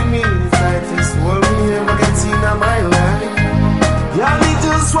you give me the tightest hold me ever get seen in my life. Y'all need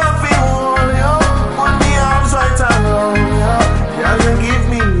to swap it all, yeah. Put me arms right around, yeah. Y'all you give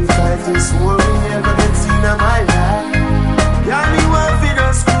me the tightest hold me ever get seen in my life. Y'all me want to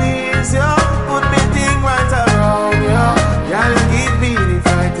just squeeze, yeah. Put me thing right around, yeah. Y'all you give me the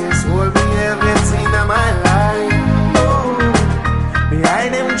tightest hold me ever get seen in my life. Oh,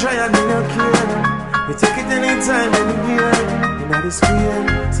 behind them try and me no care. You take it anytime, anywhere. You're not the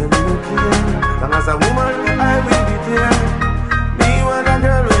square, so me no care. Long as a woman, I will be there. Me want a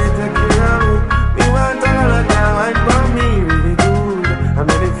girl really take care of me. Me want a girl that can wine for me really good. I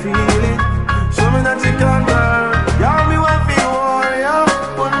make me feel it. Show me that you can girl. Y'all me want feel all, yeah.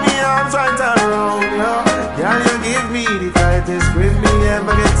 Put me arms right around, yeah. Y'all you give me the tightest grip me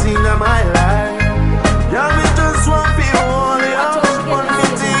ever get seen in my life. Y'all me just want feel all, yeah. Put me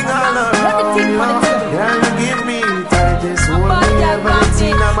thing all around, yeah. Y'all you give me the tightest hold me ever get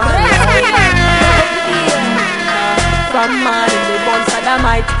seen in my life. From morning they born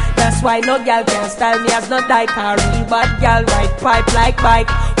sodomite. That's why no girl can style me as no dyke. A real bad girl ride pipe like bike.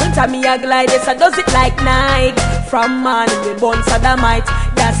 Winter me a glide, yes I does it like Nike. From morning they born sodomite.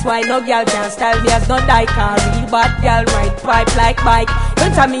 That's why no girl can style me as no dyke. A real bad girl ride pipe like bike.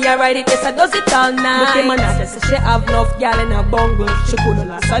 Winter me a ride it, yes I does it all night. But the man a just she have enough girl in a bungle. She coulda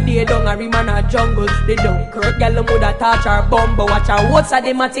last a day down a rim and a jungle. They don't kirk girl them woulda touch her bumble. Watch her what's a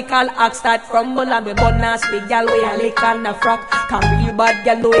dematical axe start crumble. And we born nasty girl we a lick and a frock. Can real bad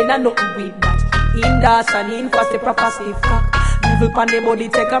girl know ain't a nothing with that. In dance and in fast the proper safe frock. Devil pan the body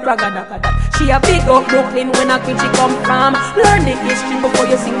take a bragada. She a big up Brooklyn when a queen she come from. Learn the history before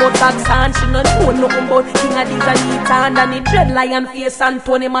you sing about tax and she no know nothing about King of these and Ethan and the dread lion face and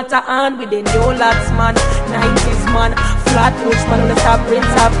Tony Matahan with the new lads man, 90s man. Flat bush man the top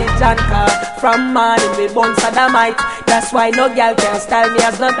prince of the Janka. From morning we born sodomite. That's why no girl can style me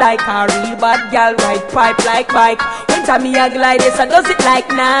as not like a real bad girl ride pipe like bike. Winter me a glide yes I does it like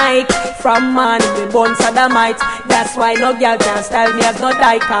Nike. From morning we born sodomite. That's why no girl can style me as not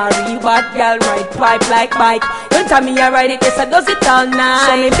like a real bad girl ride pipe like bike. Winter me a ride it yes I does it all night.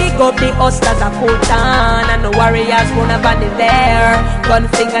 So me big up the hustlers a put on and the warriors run up on the there.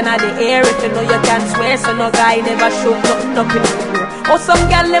 One finger in the air if you know you can swear. So no guy never shoot nothing up in the air. Oh some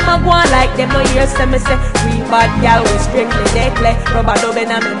girl them a go on like them no hear say me say real bad girl we strictly they play. Rubber dub in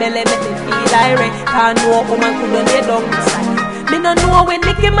a me belly make me feel irate. Can't know a woman couldn't lay down beside me. Me no know when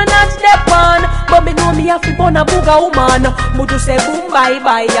Nicki Minaj step on, but me know me have to burn a booga woman. Muju say boom bye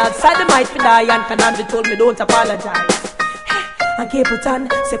bye, outside the might fi die and Kanamji told me don't apologize. And keep it on,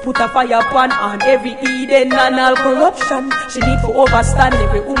 say put a fire upon on every Eden and all corruption. She need to overstand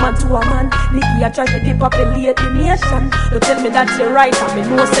every woman to a man. Nicki a try to depopulate the nation. Don't tell me that she right and me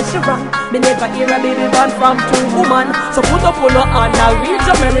know say she wrong. Me never hear a baby born from two woman. So put up on her on a real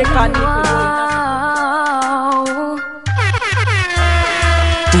American Nicki.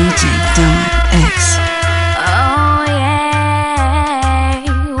 DJ Don X. Oh yeah,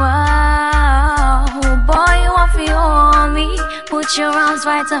 wow. Boy, you want to hold me? Put your arms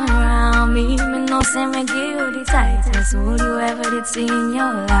right around me. Me no say me give you the tightest hold you ever did see in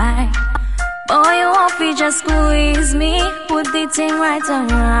your life. Boy, you want to just squeeze me? Put the thing right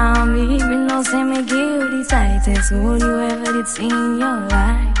around me. Me no say me give you the tightest hold you ever did see in your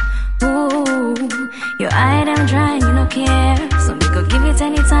life. Ooh, your eye them dry and you no care. So me go give it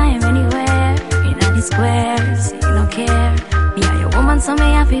anytime, anywhere. In all the squares, you no care. Me are your woman, so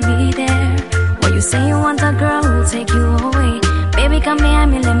me happy be there. When you say you want a girl who'll take you away, baby come here,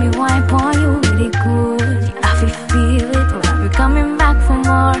 me let me wipe on you really good. You have to feel it, but I'll be coming back for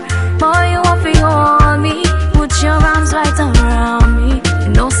more. Boy, you want to hold me? Put your arms right around me. You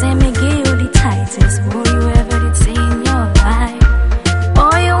know, say me give you the tightest hold you ever did see in your life.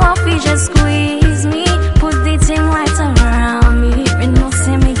 Just squeeze me, put the thing right around me. You know,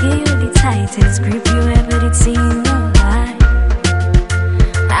 say me give you the tightest grip you ever did see in your life.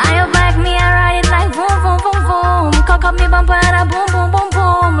 I you back me, I ride it like boom, boom, boom, boom. Cock up me bumper and a boom, boom, boom,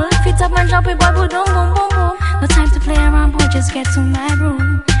 boom. Lift it up and drop it, boy, boom, boom, boom, boom. No time to play around, boy, just get to my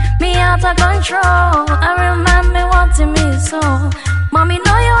room. Me out of control, I remember wanting me so. Mommy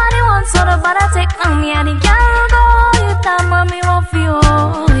know you are the one, so the bother take on me and the girl go. You thought mommy want for you,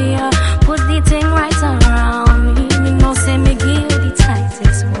 yeah. Put the thing right around me. Me no say me give you the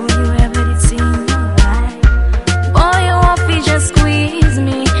tightest hold you ever did see in your life. Boy, you want to just squeeze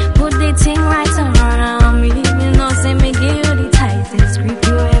me.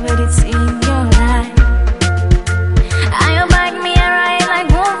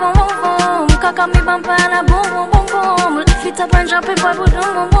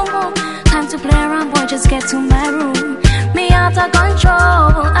 boom. Time to play around, boy, just get to my room. Me out of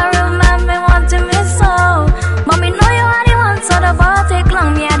control, I remember wanting me so. But me know you are the one, so the ball take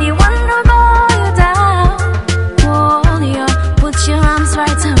long. Me are the one who roll you down. Hold you, put your arms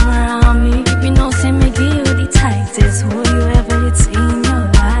right around me. Me know say me give you the tightest hold you ever did see in your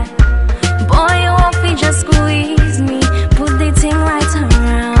life. Boy, you won't be just squeeze me, put the thing right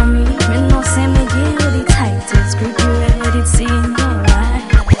around me. Me know say me give you the tightest grip you ever did see in your life.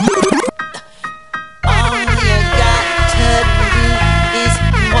 All you got to do is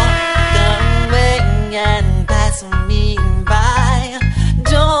walk away and pass me by.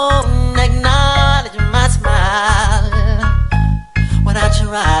 Don't acknowledge my smile when I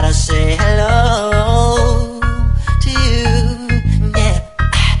try to say hello to you, yeah.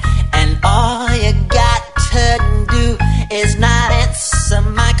 And all you got to do is not answer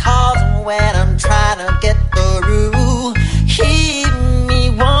my calls when I'm trying to get through. Keep me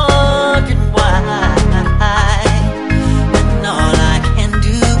wondering why, when all I can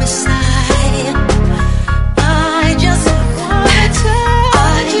do is sigh. I just wanna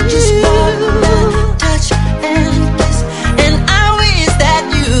touch and kiss, and I wish that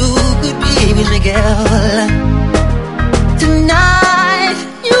you could be with me, girl. Tonight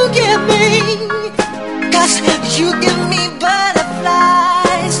you give me, 'cause you give me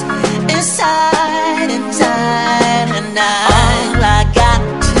butterflies inside, and all I got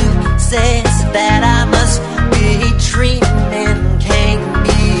to say is that I must be dreaming, can't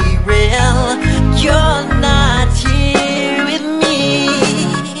be real. You're not here with me.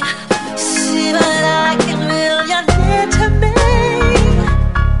 See, but I can feel you're near to me.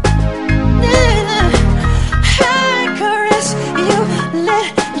 I caress you,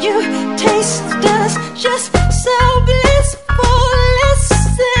 let you taste us, just so blissful.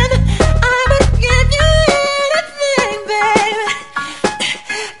 Listen, I would give you anything, baby,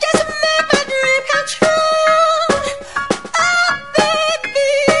 just to make my dream come true. Oh,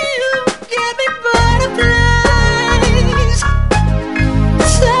 baby, you give me butterflies.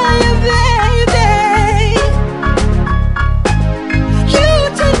 Tell you, baby, you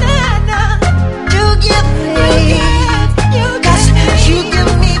tonight now, you give me, 'cause you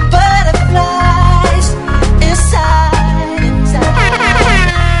give me butterflies inside,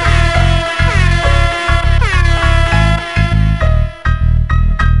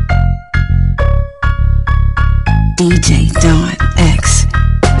 DJ Don X.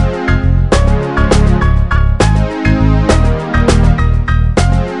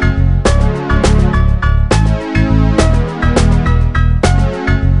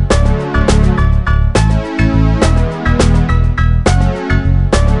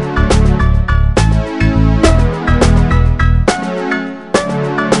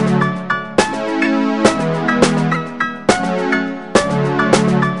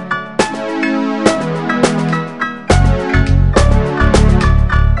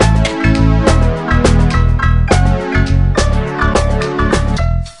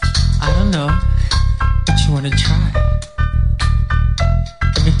 I don't know, but you wanna try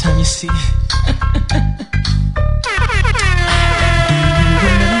every time you see it.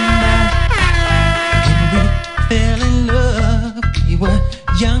 When we fell in love, we were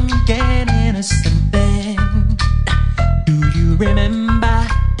young and innocent then. Do you remember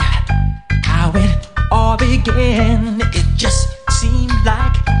how it all began? It just seemed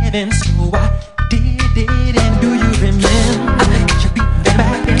like heaven, so I did it. And do you remember you beat me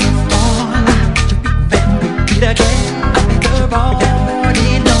back in the fall? You beat me, then we beat again. The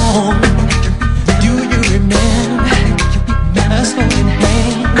already known. Do you remember us holding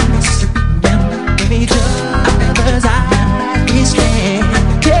hands? In each other's eyes we stand.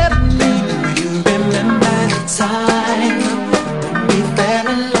 Tell me, do you remember the time when we fell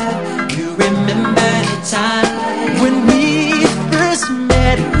in love? You remember the time when we first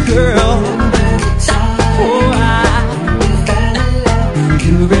met, girl? Oh, do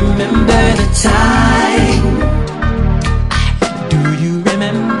you remember the time? Do you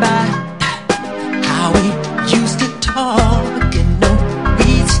remember how we used to talk? You know,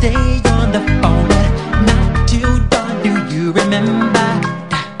 we'd stay on the phone at night till dawn. Do you remember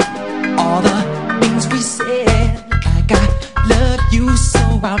all the things we said? Like I love you so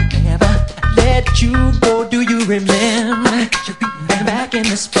I'll never let you go. Do you remember back in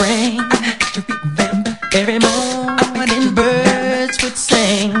the spring? Every morning birds would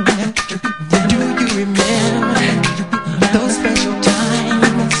sing. Do you remember those special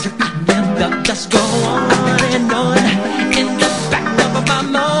times? They'll just go on and on in the back of my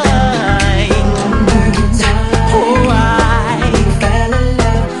mind. Oh, I fell in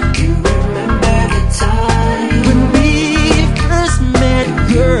love. You remember the time when we first met,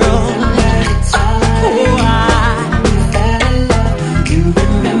 girl?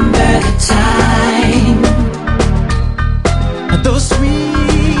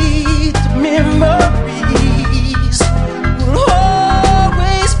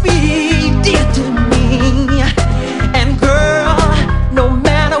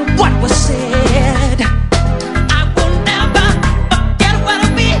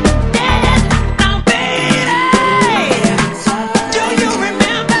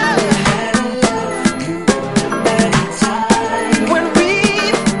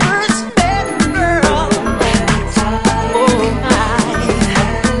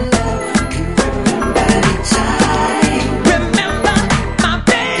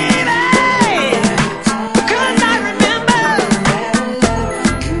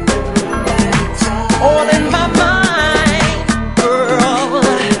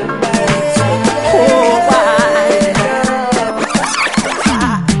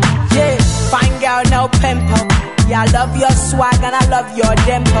 pimple. Yeah, I love your swag and I love your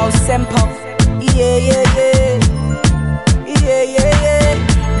dimple. Simple. Yeah, yeah, yeah. Yeah, yeah,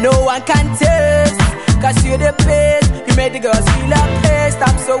 yeah. No one can taste, cause you're the best. You made the girls feel pissed.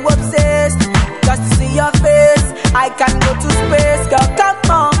 I'm so obsessed, just to see your face. I can go to space, girl,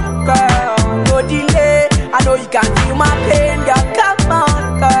 come on, girl. No delay, I know you can feel my pain, girl, come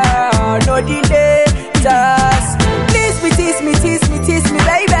on, girl. No delay, just please me, tease me, tease me, tease me,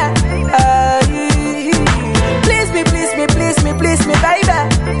 baby. Please me, please me, please me, please me, baby.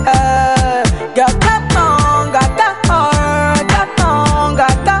 Girl, come on, girl, come on, come on,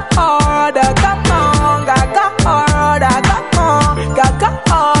 girl, come on, come on, girl, come on, come on, girl, come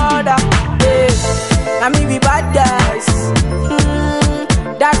on. I mean we bad guys,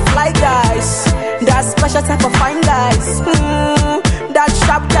 that fly guys, that special type of fine guys, that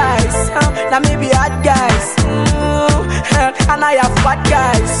sharp guys, that may be hard guys, and I have bad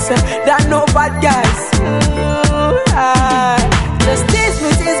guys, that no bad guys. Just tease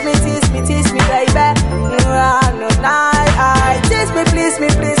me, tease me, tease me, tease me, baby. Tease me, please me,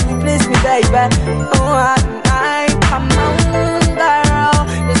 please me, please me, baby. Come on, girl,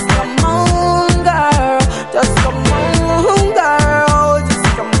 just come on, girl, just come on, girl, just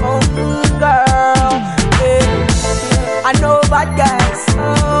come on, girl. I know bad guys,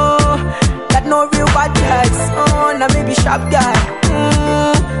 that no real bad guys. Now maybe sharp guy,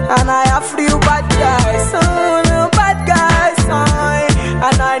 and I have real bad guys. No bad guys,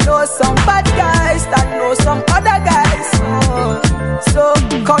 and I know some bad guys that know some other guys. So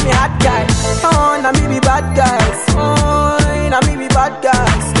call me hot guy. Now me be bad guys. Now me be bad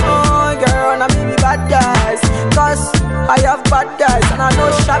guys. Girl, now me be bad guys. Cause I have bad guys and I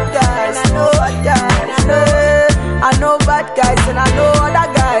know sharp guys. I know bad guys. I know bad guys and I know other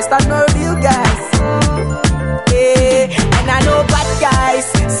guys that know real guys. And I know bad guys,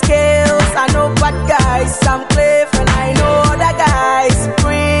 Scales. I know bad guys, Sam Cliff, and I know other guys,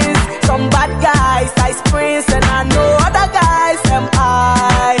 Prince. Some bad guys, Ice Prince, and I know other guys,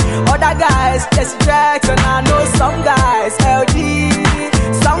 M.I. Other guys, Jesse Jackson, I know some guys, LG.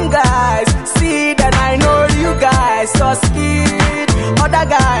 Some guys, Seed, and I know you guys, so Skid. Other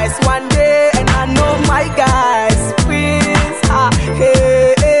guys, one day, and I know my guys, Prince.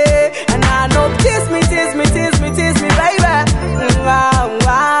 Hey, hey, and I know tease me, tease me, tease me, tease me, baby.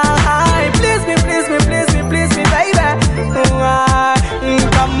 Please me, please me, please me, please me, baby.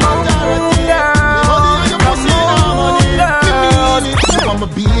 Come on, girl. Come on, girl. I'm a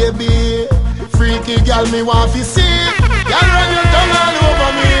baby, freaky girl, me want to see. Girl, run your tongue all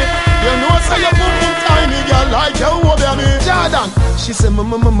over me. You know, say your boom boom tiny girl like you over me. Jordan, she say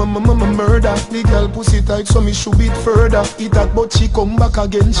murder. The girl pussy tight, so me should beat further. Eat that, but she come back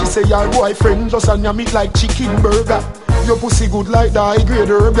again. She say your boyfriend just on your meat like chicken burger. Your pussy good like the high grade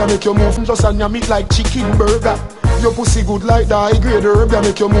herb, ya make you move just on your meat like chicken burger. Your pussy good like the high grade herb, ya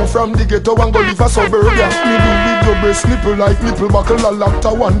make you move from the ghetto and go live a suburbia. Me do with your breast nipple like nipple buckle, a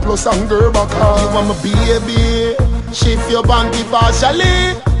lacta 1+ and girl back. You want my baby, shift your banky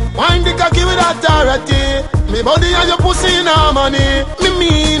partially. Wind the cocky with authority. Me body and your pussy in harmony. Me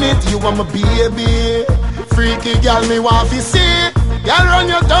mean it, you want my baby. Freaky girl, me want to see. Girl, run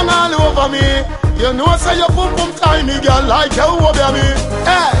your tongue all over me. You know, say your pum pum tiny girl like you over me.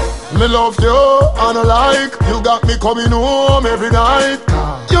 Hey, me love you and I like. You got me coming home every night.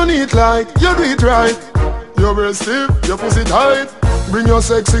 You neat like, you do it right. Your breast stiff, your pussy tight. Bring your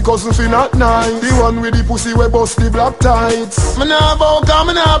sexy cousin fin at night. The one with the pussy we bust the black tights. Me nah bow, come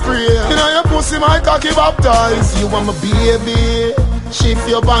me nah pray. You know your pussy my cocky baptized. You want my baby, shift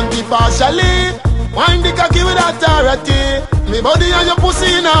your banky partially. Wind the cocky with authority. Me body and your pussy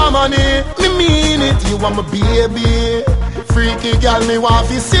in harmony. Me mean it, you want my baby. Freaky girl, me want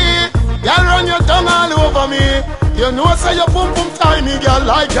to see. Girl, run your tongue all over me. You know say your pum pum tiny girl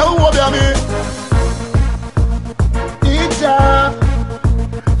like you over me. Teacher,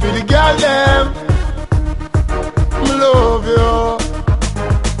 for the girl them, me love you.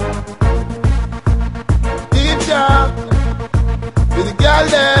 Teacher, for the girl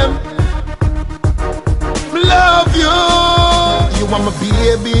them, me love you. You want my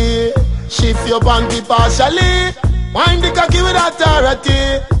baby, shift your banky partially. Wind the cocky with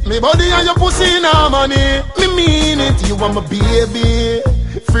authority. Me body and your pussy in harmony. Me mean it, you want my baby.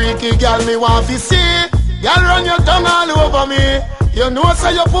 Freaky girl, me want to see. Girl, run your tongue all over me. You know,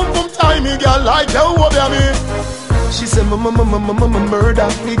 say your pum pum tiny girl like you over me. She say murder.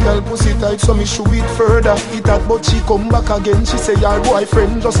 The girl pussy tight, so me should beat further. Eat that, but she come back again. She say your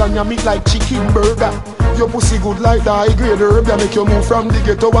boyfriend just on your meat like chicken burger. Your pussy good like the high grade herb, ya make you move from the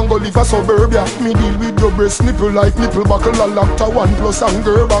ghetto and go live a suburbia. Me deal with your breast nipple like nipple buckle, a lacta 1+ and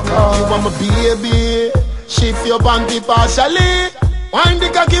girl back. You want my baby, shift your panty partially. Wind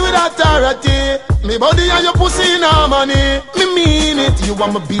the cocky with authority. Me body and your pussy in harmony. Me mean it, you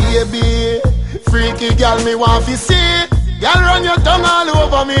want my baby. Freaky girl, me want to see. Girl, run your tongue all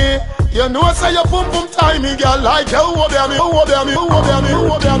over me. You know say your pum pum time me, girl. Like you over me, over me, over me, over me,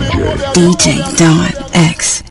 over me. DJ Don X.